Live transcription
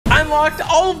unlocked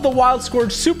all of the Wild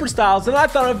Scorch super styles, and I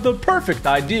thought of the perfect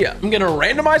idea. I'm gonna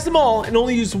randomize them all and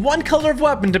only use one color of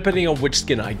weapon depending on which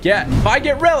skin I get. If I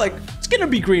get Relic, it's gonna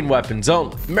be green weapons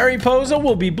only. Mariposa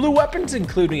will be blue weapons,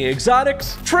 including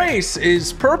exotics. Trace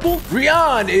is purple.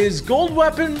 Rion is gold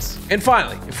weapons. And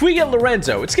finally, if we get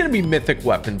Lorenzo, it's gonna be mythic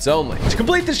weapons only. To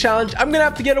complete this challenge, I'm gonna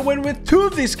have to get a win with 2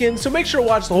 of these skins, so make sure to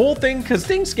watch the whole thing because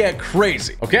things get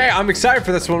crazy. Okay, I'm excited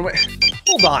for this one. Wait,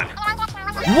 hold on.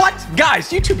 What? Guys,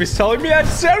 YouTube is telling me that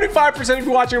 75% of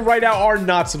you watching right now are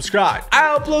not subscribed.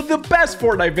 I upload the best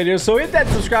Fortnite videos, so hit that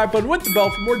subscribe button with the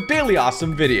bell for more daily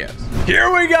awesome videos.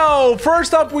 Here we go.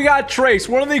 First up, we got Trace,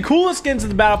 one of the coolest skins in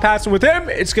the battle pass, and with him,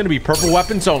 it's going to be purple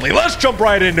weapons only. Let's jump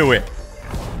right into it.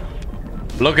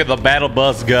 Look at the battle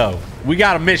bus go. We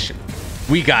got a mission.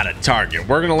 We got a target.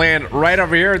 We're gonna land right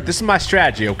over here. This is my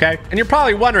strategy, okay? And you're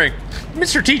probably wondering,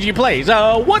 Mr. TG Plays,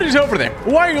 what is over there?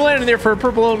 Why are you landing there for a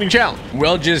purple only challenge?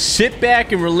 Well, just sit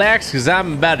back and relax because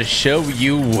I'm about to show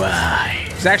you why.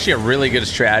 It's actually a really good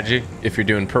strategy if you're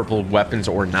doing purple weapons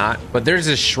or not. But there's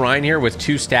this shrine here with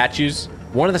 2 statues.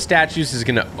 One of the statues is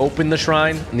gonna open the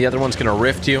shrine and the other one's gonna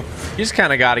rift you. You just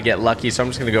kind of got to get lucky, so I'm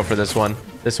just gonna go for this one.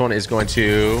 This one is going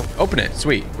to open it.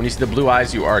 Sweet. When you see the blue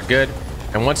eyes, you are good.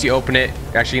 And once you open it,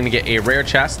 you're actually gonna get a rare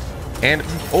chest. And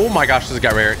oh my gosh, this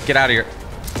got rare. Get out of here.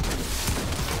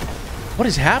 What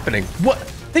is happening? What?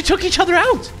 They took each other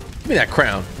out. Give me that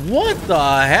crown. What the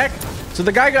heck? So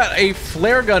the guy got a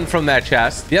flare gun from that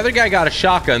chest. The other guy got a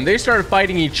shotgun. They started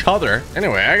fighting each other.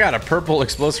 Anyway, I got a purple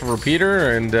explosive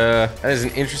repeater, and that is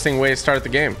an interesting way to start the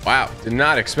game. Wow, did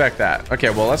not expect that. Okay,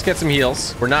 well, let's get some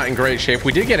heals. We're not in great shape.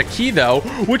 We did get a key, though,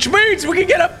 which means we can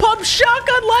get a pump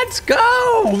shotgun. Let's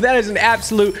go. That is an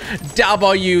absolute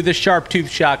W, the sharp tooth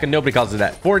shotgun. Nobody calls it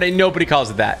that. Fortnite, nobody calls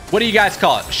it that. What do you guys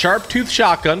call it? Sharp tooth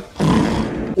shotgun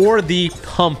or the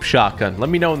pump shotgun? Let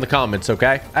me know in the comments,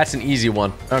 okay? That's an easy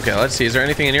one. Okay, let's see. Is there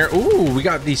anything in here? Ooh, we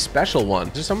got the special one.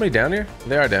 Is there somebody down here?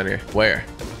 They are down here. Where?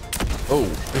 Oh,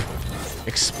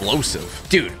 explosive.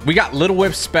 Dude, we got Little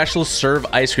Whip Special Serve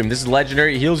Ice Cream. This is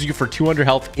legendary. It heals you for 200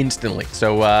 health instantly.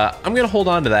 So I'm gonna hold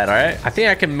on to that, all right? I think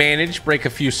I can manage, break a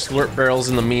few slurp barrels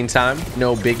in the meantime.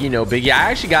 No biggie, no biggie. I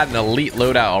actually got an elite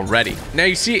loadout already. Now,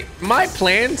 you see, my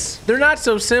plans, they're not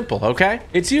so simple, okay?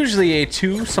 It's usually a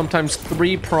 2, sometimes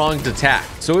 3-pronged attack.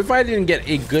 So if I didn't get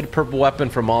a good purple weapon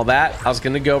from all that, I was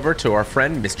gonna go over to our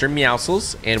friend, Mr.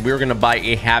 Meowsles, and we were gonna buy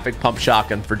a Havoc pump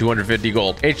shotgun for 250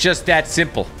 gold. It's just that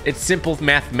simple. It's simple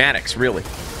mathematics, really.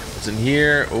 What's in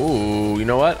here? Ooh, you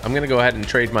know what? I'm gonna go ahead and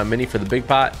trade my mini for the big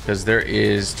pot because there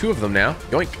is 2 of them now.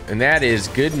 Yoink. And that is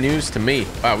good news to me.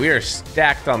 Wow, we are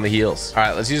stacked on the heels. All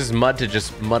right, let's use this mud to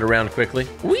just mud around quickly.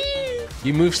 Whee!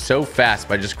 You move so fast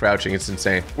by just crouching. It's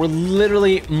insane. We're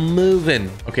literally moving.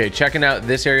 Okay, checking out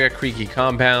this area, creaky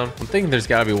compound. I'm thinking there's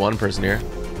gotta be one person here.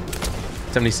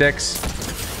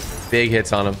 76. Big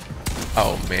hits on him.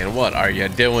 Oh man, what are you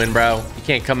doing, bro? You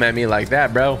can't come at me like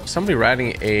that, bro. Somebody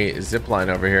riding a zip line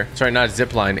over here. Sorry, not a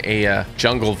zip line, a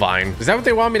jungle vine. Is that what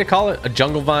they want me to call it? A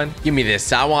jungle vine? Give me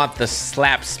this. I want the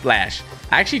slap splash.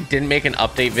 I actually didn't make an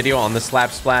update video on the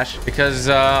slap splash because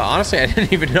honestly, I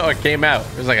didn't even know it came out.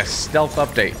 It was like a stealth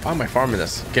update. Why am I farming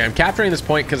this? Okay, I'm capturing this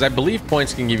point because I believe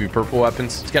points can give you purple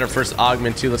weapons. Let's get our first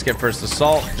augment too. Let's get first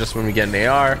assault just when we get an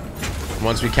AR.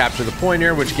 Once we capture the point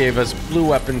here, which gave us blue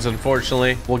weapons,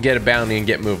 unfortunately, we'll get a bounty and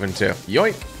get moving too.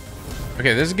 Yoink.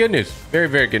 Okay, this is good news. Very,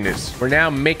 very good news. We're now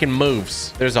making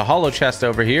moves. There's a hollow chest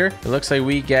over here. It looks like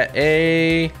we get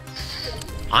a...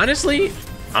 Honestly,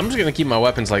 I'm just gonna keep my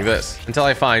weapons like this until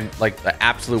I find like the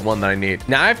absolute one that I need.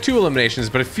 Now I have 2 eliminations,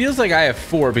 but it feels like I have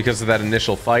 4 because of that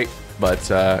initial fight. But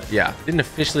yeah, didn't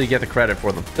officially get the credit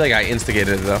for them. I feel like I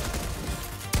instigated it though.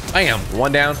 I am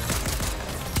 1 down.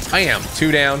 I am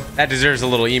 2 down. That deserves a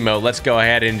little emote. Let's go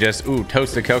ahead and just, ooh,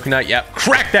 toast the coconut. Yep,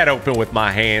 crack that open with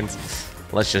my hands.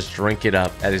 Let's just drink it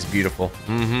up. That is beautiful.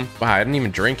 Wow, I didn't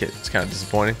even drink it. It's kind of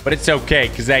disappointing, but it's okay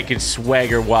because I can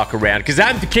swagger walk around because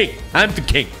I'm the king. I'm the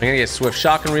king. I'm gonna get swift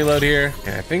shotgun reload here.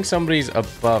 And I think somebody's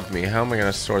above me. How am I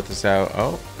gonna sort this out?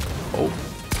 Oh,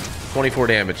 24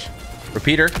 damage.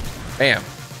 Repeater. Bam.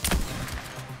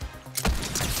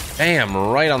 Bam,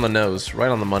 right on the nose, right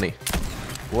on the money.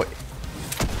 What?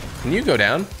 Can you go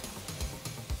down?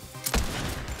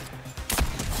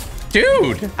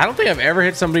 Dude, I don't think I've ever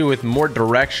hit somebody with more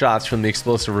direct shots from the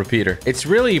explosive repeater. It's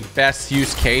really best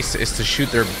use case is to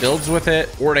shoot their builds with it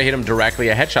or to hit them directly.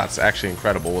 A headshot's actually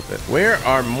incredible with it. Where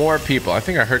are more people? I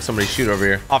think I heard somebody shoot over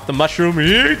here. Off the mushroom.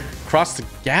 Across the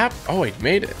gap. Oh, he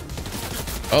made it.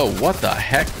 Oh, what the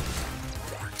heck?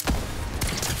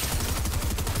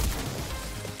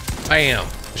 Bam.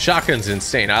 Shotgun's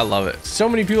insane. I love it. So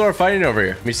many people are fighting over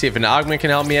here. Let me see if an augment can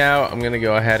help me out. I'm gonna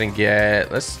go ahead and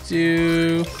get, let's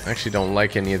do, I actually don't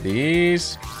like any of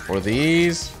these or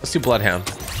these. Let's do Bloodhound.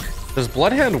 Does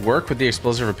Bloodhound work with the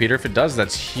explosive repeater? If it does,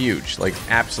 that's huge. Like,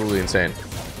 absolutely insane.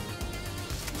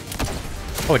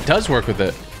 Oh, it does work with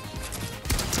it.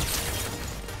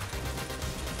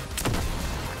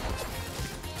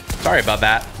 Sorry about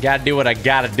that. Gotta do what I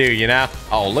gotta do, you know?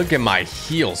 Oh, look at my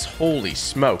heels. Holy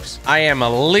smokes. I am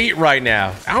elite right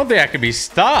now. I don't think I can be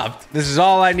stopped. This is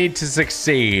all I need to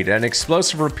succeed. An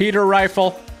explosive repeater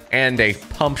rifle and a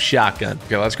pump shotgun.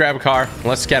 Okay, let's grab a car. And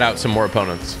let's get out some more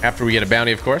opponents. After we get a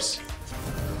bounty, of course.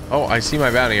 Oh, I see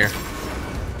my bounty here.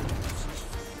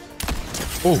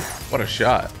 Oh, what a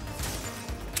shot.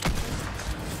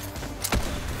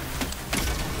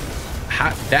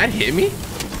 How, that hit me?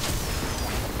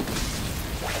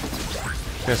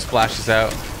 Gonna splash this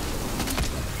out.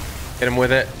 Hit him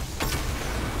with it.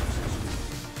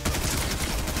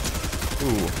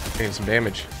 Ooh, getting some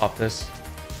damage off this.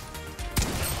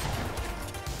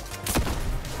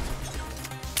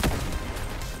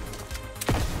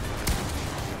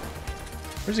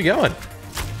 Where's he going?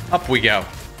 Up we go.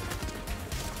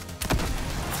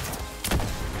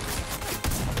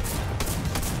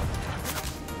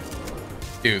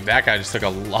 Dude, that guy just took a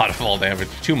lot of fall damage.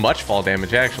 Too much fall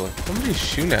damage, actually. Somebody's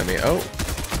shooting at me. Oh.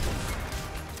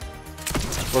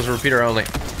 Was a repeater only.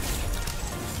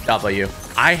 W.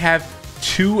 I have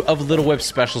 2 of Little Whip's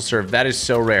special serve. That is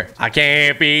so rare. I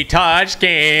can't be touched,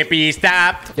 can't be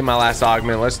stopped. Get my last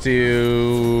augment. Let's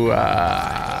do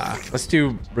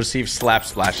receive slap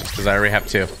splashes because I already have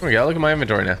 2. There we go. Look at my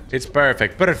inventory now. It's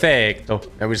perfect. Perfect. Oh,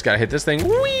 and we just gotta hit this thing.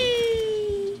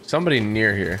 Whee! Somebody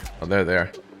near here. Oh, they're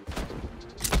there.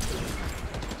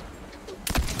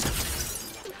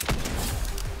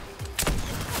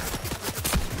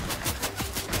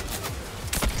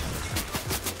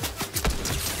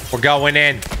 We're going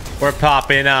in. We're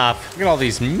popping up. Look at all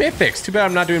these mythics. Too bad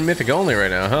I'm not doing mythic only right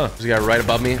now, huh? This guy right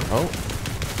above me. Oh.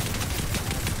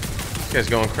 This guy's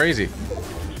going crazy.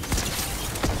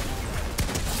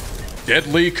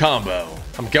 Deadly combo.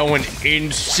 I'm going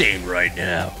insane right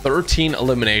now. 13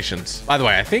 eliminations. By the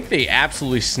way, I think they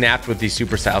absolutely snapped with these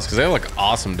super styles because they look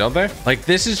awesome, don't they? Like,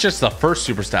 this is just the first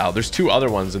super style. There's 2 other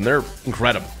ones and they're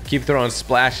incredible. Keep throwing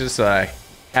splashes so I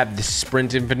have the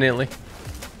sprint infinitely.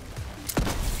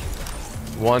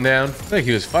 1 down. I think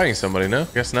he was fighting somebody, no?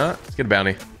 Guess not. Let's get a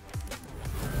bounty.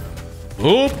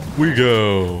 Up we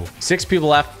go. 6 people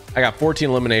left. I got 14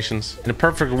 eliminations. In a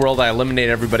perfect world, I eliminate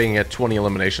everybody and get 20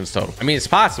 eliminations total. I mean, it's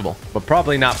possible, but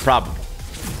probably not probable.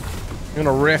 I'm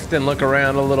gonna rift and look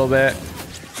around a little bit.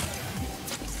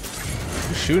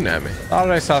 Who's shooting at me?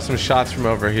 Thought I saw some shots from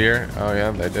over here. Oh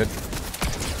yeah, they did.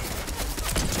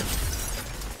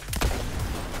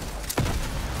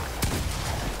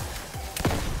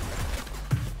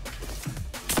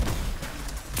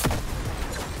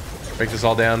 Break this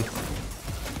all down.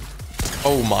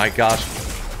 Oh my gosh.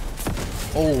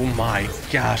 Oh my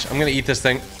gosh. I'm gonna eat this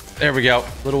thing. There we go.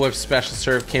 Little Whip special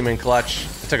serve came in clutch.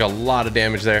 I took a lot of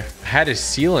damage there. I had his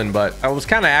ceiling, but I was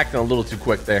kind of acting a little too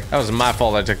quick there. That was my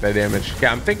fault I took that damage.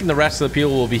 Yeah, I'm thinking the rest of the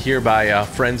people will be here by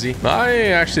Frenzy. I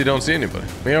actually don't see anybody.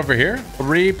 Me over here?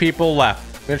 3 people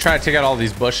left. I'm gonna try to take out all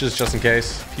these bushes just in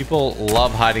case. People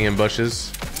love hiding in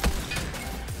bushes.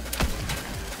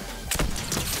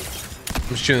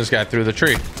 I'm shooting this guy through the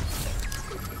tree.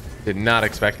 Did not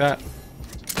expect that.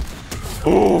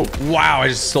 Oh, wow. I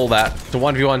just stole that. It's a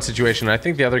 1v1 situation. I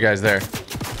think the other guy's there.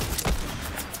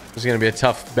 This is going to be a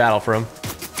tough battle for him.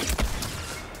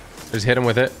 Just hit him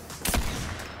with it.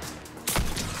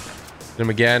 Hit him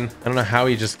again. I don't know how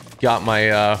he just got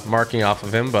my marking off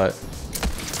of him, but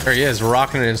there he is,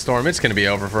 rocking it in Storm. It's going to be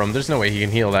over for him. There's no way he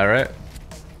can heal that, right?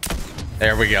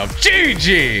 There we go.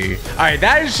 GG. All right,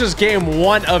 that is just game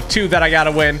 1 of 2 that I got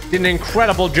to win. Did an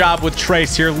incredible job with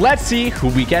Trace here. Let's see who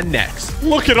we get next.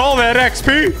 Look at all that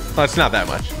XP. Well, it's not that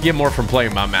much. Get more from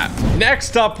playing my map.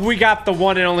 Next up, we got the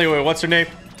one and only way. What's her name?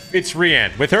 It's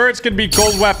Rianne. With her, it's going to be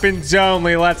gold weapons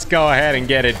only. Let's go ahead and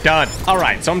get it done. All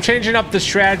right, so I'm changing up the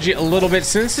strategy a little bit.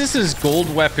 Since this is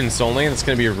gold weapons only, and it's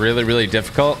going to be really, really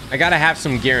difficult, I got to have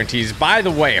some guarantees. By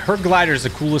the way, her glider is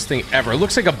the coolest thing ever. It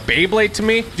looks like a Beyblade to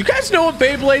me. Do you guys know what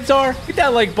Beyblades are? Hit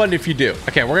that like button if you do.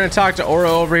 Okay, we're going to talk to Aura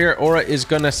over here. Aura is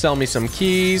going to sell me some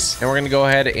keys, and we're going to go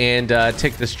ahead and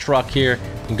take this truck here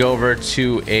and go over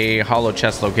to a hollow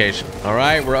chest location. All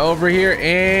right, we're over here,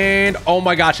 and oh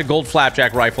my gosh, a gold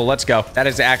flapjack rifle. Let's go. That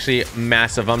is actually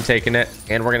massive. I'm taking it,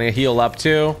 and we're gonna heal up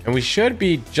too, and we should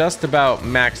be just about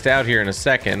maxed out here in a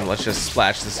second. Let's just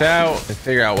splash this out and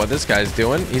figure out what this guy's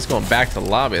doing. He's going back to the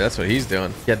lobby. That's what he's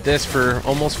doing. Get this for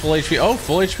almost full HP. Oh,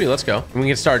 full HP. Let's go. And we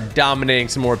can start dominating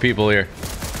some more people here.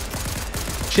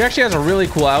 She actually has a really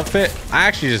cool outfit. I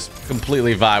actually just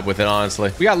completely vibe with it,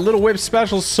 honestly. We got Little Whip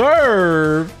special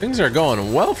serve. Things are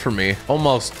going well for me.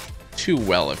 Almost too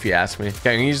well, if you ask me.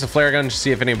 Okay, I'm gonna use the flare gun to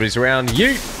see if anybody's around.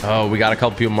 Yeet. Oh, we got a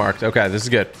couple people marked. Okay, this is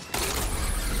good.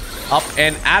 Up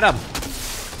and at him.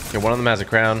 Okay, one of them has a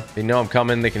crown. They know I'm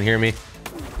coming. They can hear me.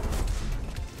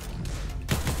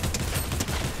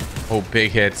 Oh,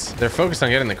 big hits. They're focused on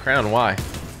getting the crown. Why?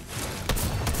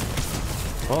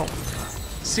 Well,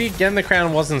 see, getting the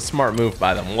crown wasn't a smart move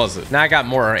by them, was it? Now I got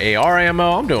more AR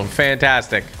ammo. I'm doing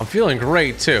fantastic. I'm feeling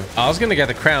great, too. I was going to get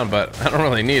the crown, but I don't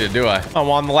really need it, do I? I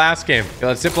won the last game. Okay,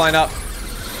 let's zip line up.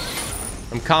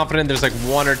 I'm confident there's like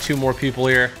one or two more people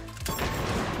here.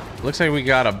 Looks like we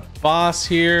got a boss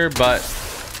here, but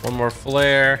one more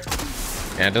flare.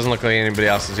 Yeah, it doesn't look like anybody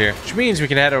else is here, which means we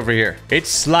can head over here. It's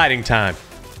sliding time.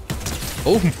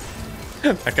 Oh,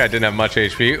 that guy didn't have much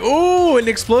HP. Oh, an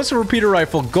explosive repeater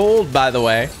rifle. Gold, by the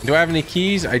way. Do I have any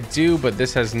keys? I do, but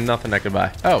this has nothing I could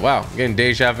buy. Oh, wow. I'm getting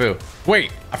deja vu.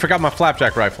 Wait, I forgot my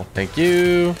flapjack rifle. Thank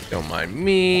you. Don't mind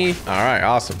me. All right,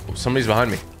 awesome. Oh, somebody's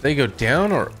behind me. They go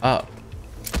down or up?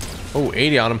 Oh,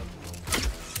 80 on him.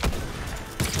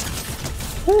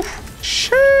 Whew.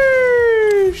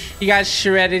 Sheesh. He got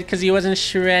shredded because he wasn't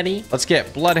shreddy. Let's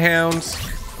get bloodhounds.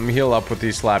 Let me heal up with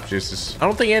these slap juices. I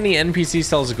don't think any NPC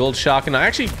sells a gold shotgun. I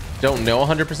actually don't know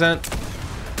 100%.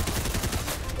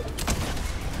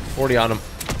 40 on him.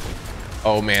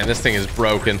 Oh man, this thing is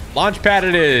broken. Launch pad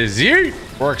it is. Yeet.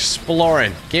 We're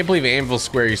exploring. Can't believe Anvil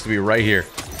Square used to be right here.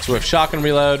 So we have shotgun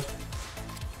reload.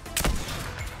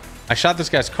 I shot this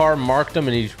guy's car, marked him,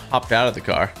 and he hopped out of the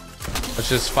car. Let's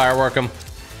just firework him.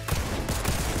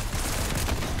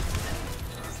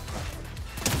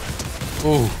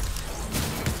 Ooh.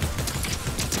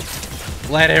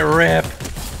 Let it rip.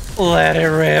 Let it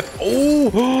rip.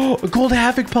 Oh, a gold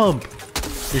havoc pump.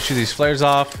 Let me shoot these flares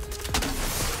off.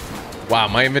 Wow,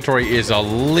 my inventory is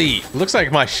elite. Looks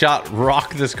like my shot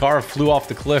rocked this car, flew off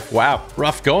the cliff. Wow,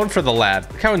 rough going for the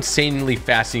lad. Look how insanely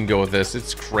fast you can go with this.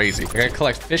 It's crazy. I gotta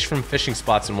collect fish from fishing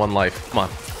spots in one life. Come on.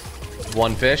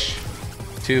 One fish.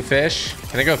 Two fish.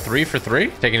 Can I go 3 for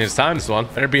 3? Taking his time, this one.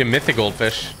 Better be a mythic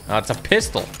goldfish. Oh, it's a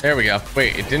pistol. There we go.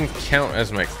 Wait, it didn't count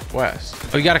as my quest.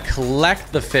 Oh, you gotta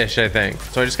collect the fish, I think.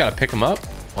 So I just gotta pick them up.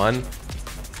 1,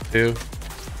 2,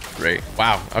 3.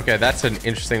 Wow. Okay, that's an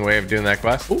interesting way of doing that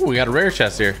quest. Ooh, we got a rare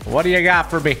chest here. What do you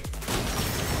got for me?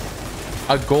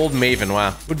 A gold maven.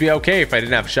 Wow. Would be okay if I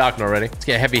didn't have shotgun already. Let's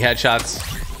get heavy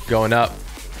headshots going up.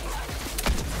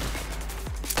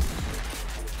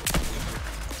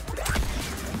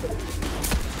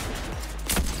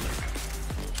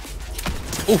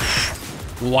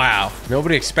 Oof. Wow.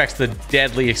 Nobody expects the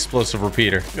deadly explosive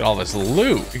repeater. Look at all this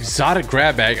loot. Exotic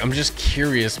grab bag. I'm just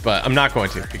curious, but I'm not going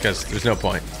to because there's no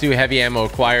point. Let's do heavy ammo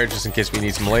acquired just in case we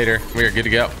need some later. We are good to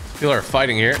go. People are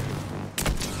fighting here.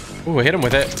 Ooh, I hit him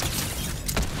with it.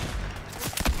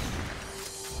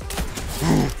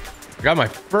 I got my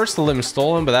first limb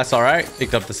stolen, but that's all right.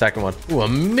 Picked up the second one. Ooh, a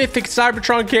mythic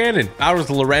Cybertron cannon. If I was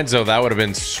Lorenzo, that would have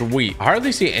been sweet. I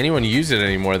hardly see anyone use it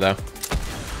anymore, though.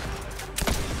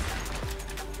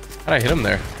 How'd I hit him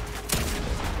there?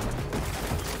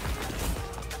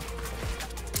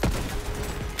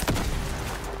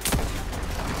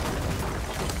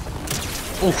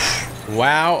 Oof.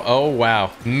 Wow. Oh,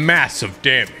 wow. Massive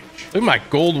damage. Look at my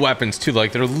gold weapons, too.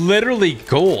 Like, they're literally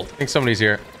gold. I think somebody's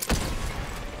here.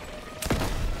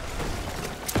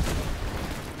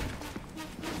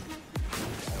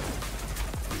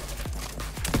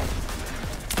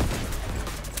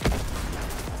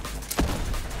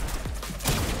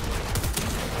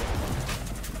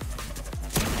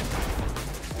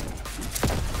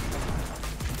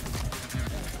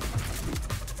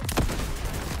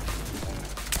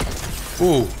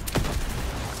 Ooh.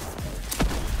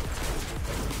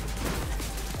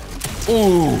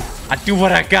 Ooh. I do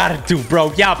what I gotta do,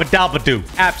 bro. Yabba dabba do.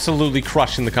 Absolutely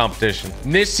crushing the competition. In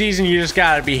this season, you just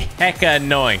gotta be hecka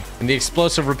annoying. And the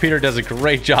explosive repeater does a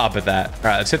great job at that. All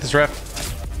right, let's hit this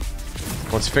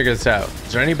rift. Let's figure this out.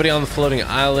 Is there anybody on the floating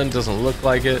island? Doesn't look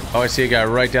like it. Oh, I see a guy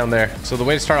right down there. So the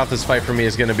way to start off this fight for me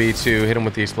is gonna be to hit him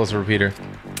with the explosive repeater.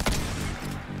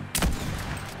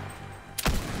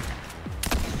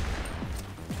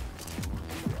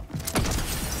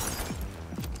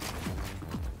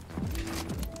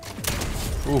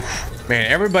 Oof.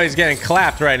 Man, everybody's getting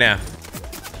clapped right now.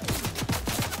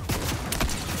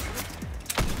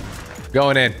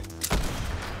 Going in.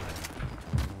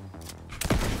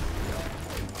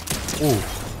 Ooh.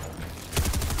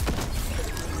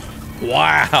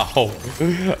 Wow.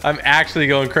 I'm actually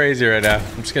going crazy right now.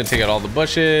 I'm just gonna take out all the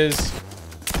bushes.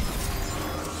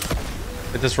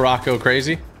 Let this rock go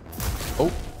crazy.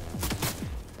 Oh.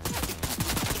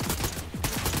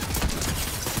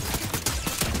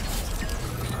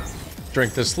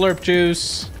 Drink the slurp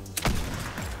juice.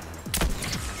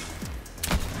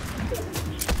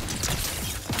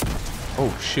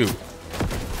 Oh, shoot.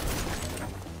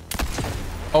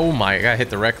 Oh my, I got hit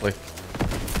directly.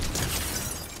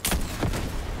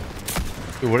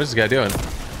 Dude, what is this guy doing?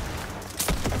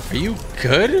 Are you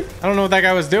good? I don't know what that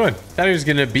guy was doing. Thought he was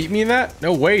gonna beat me in that?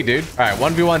 No way, dude. All right,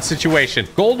 1v1 situation.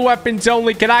 Gold weapons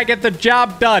only. Can I get the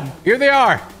job done? Here they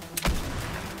are.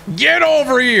 Get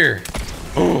over here.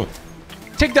 Oh.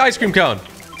 Take the ice cream cone.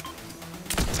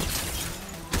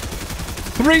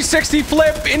 360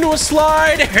 flip into a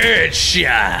slide.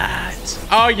 Headshot.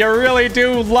 Oh, you really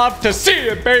do love to see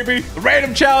it, baby. The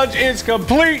random challenge is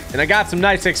complete. And I got some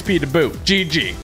nice XP to boot. GG.